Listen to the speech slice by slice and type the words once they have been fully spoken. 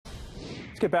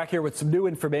Get back here with some new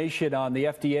information on the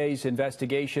FDA's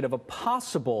investigation of a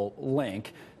possible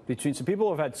link between some people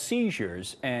who have had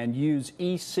seizures and use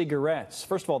e-cigarettes.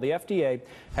 First of all, the FDA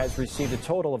has received a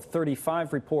total of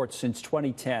 35 reports since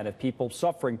 2010 of people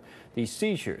suffering these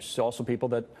seizures, also people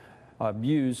that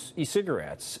use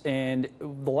e-cigarettes. And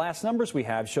the last numbers we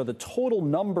have show the total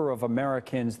number of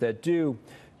Americans that do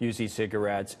use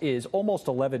e-cigarettes is almost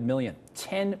 11 million,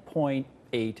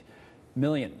 10.8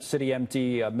 million. City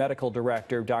MD Medical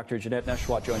Director Dr. Janette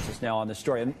Nesheiwat joins us now on this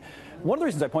story. And one of the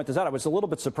reasons I point this out, I was a little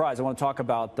bit surprised. I want to talk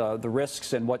about the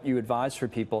risks and what you advise for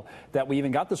people, that we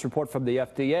even got this report from the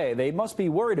FDA. They must be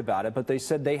worried about it, but they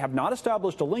said they have not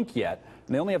established a link yet.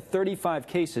 And they only have 35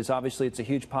 cases. Obviously, it's a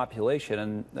huge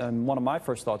population. And one of my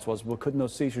first thoughts was, well, couldn't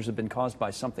those seizures have been caused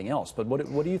by something else? But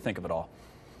what do you think of it all?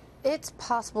 It's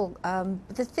possible.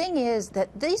 The thing is that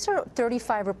these are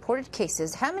 35 reported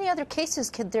cases. How many other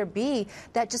cases could there be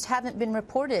that just haven't been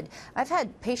reported? I've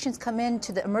had patients come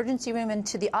into the emergency room and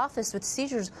to the office with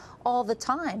seizures all the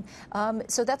time.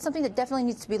 So that's something that definitely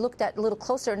needs to be looked at a little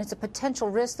closer, and it's a potential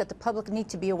risk that the public need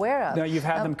to be aware of. Now, you've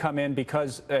had them come in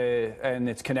because, and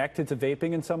it's connected to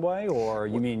vaping in some way, or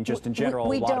you mean just in general,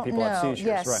 a lot of people have seizures?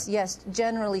 Yes, right. Yes,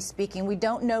 generally speaking. We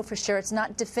don't know for sure. It's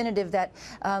not definitive that,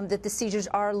 that the seizures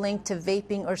are linked to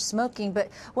vaping or smoking, but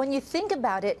when you think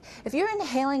about it, if you're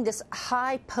inhaling this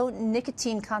high potent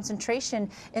nicotine concentration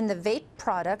in the vape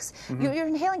products, you're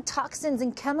inhaling toxins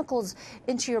and chemicals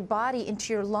into your body,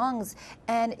 into your lungs,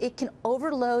 and it can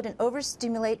overload and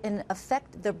overstimulate and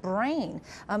affect the brain.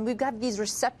 We've got these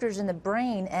receptors in the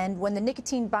brain, and when the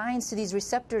nicotine binds to these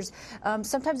receptors,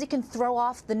 sometimes it can throw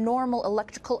off the normal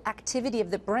electrical activity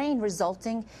of the brain,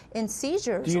 resulting in seizures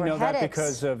or headaches. Do you know that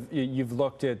because of, you've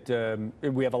looked at,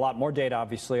 we have a lot more data,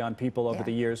 obviously, on people over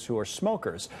the years who are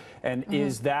smokers. And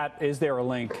is there a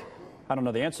link? I don't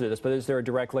know the answer to this, but is there a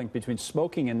direct link between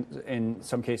smoking and, in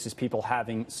some cases, people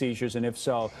having seizures? And if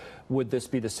so, would this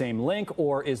be the same link,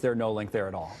 or is there no link there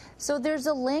at all? So there's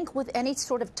a link with any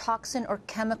sort of toxin or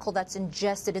chemical that's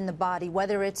ingested in the body,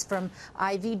 whether it's from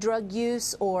IV drug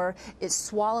use or it's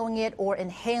swallowing it or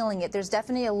inhaling it. There's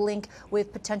definitely a link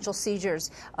with potential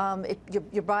seizures.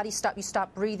 Your body you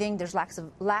stop breathing. There's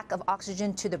lack of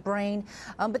oxygen to the brain.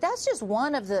 But that's just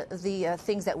one of the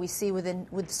things that we see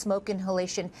with smoke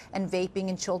inhalation and vaping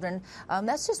in children.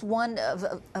 That's just one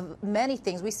of many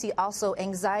things. We see also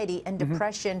anxiety and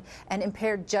depression and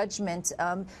impaired judgment.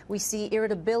 We see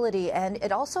irritability, and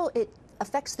it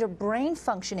affects their brain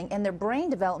functioning and their brain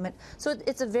development. So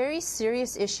it's a very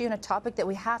serious issue and a topic that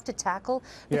we have to tackle,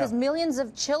 because millions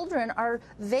of children are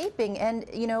vaping, and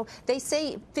they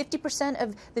say 50%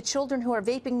 of the children who are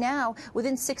vaping now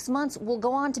within 6 months will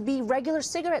go on to be regular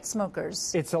cigarette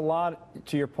smokers. It's a lot,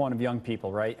 to your point, of young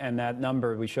people, right? And that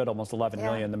number, we showed almost 11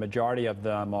 million. The majority of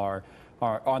them are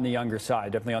on the younger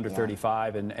side, definitely under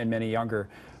 35, and many younger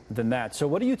than that. So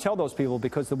what do you tell those people?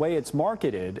 Because the way it's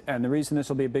marketed, and the reason this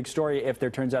will be a big story if there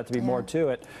turns out to be more to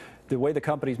it, the way the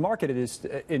company's marketed is,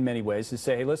 in many ways, to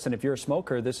say, hey, listen, if you're a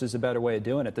smoker, this is a better way of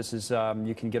doing it. This is,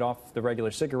 you can get off the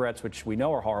regular cigarettes, which we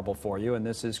know are horrible for you, and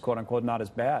this is, quote unquote, not as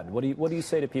bad. What do you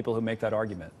say to people who make that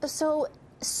argument? So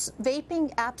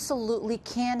vaping absolutely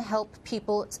can help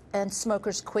people and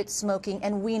smokers quit smoking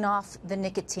and wean off the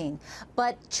nicotine.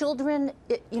 But children,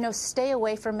 stay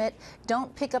away from it.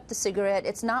 Don't pick up the cigarette.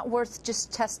 It's not worth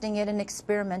just testing it and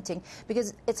experimenting,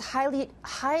 because it's highly,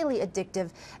 highly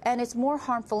addictive, and it's more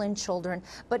harmful in children.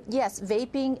 But yes,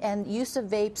 vaping and use of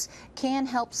vapes can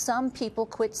help some people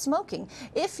quit smoking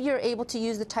if you're able to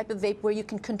use the type of vape where you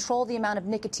can control the amount of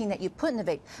nicotine that you put in the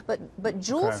vape. But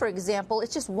Juul, for example,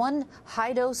 it's just one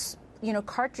high-dose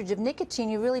cartridge of nicotine.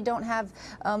 You really don't have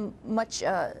much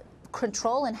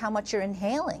control in how much you're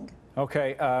inhaling.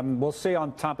 Okay, we'll see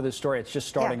on top of this story. It's just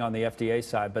starting on the FDA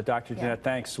side. But Dr. Janette,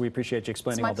 thanks. We appreciate you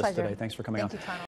explaining all this today. Thanks for coming on.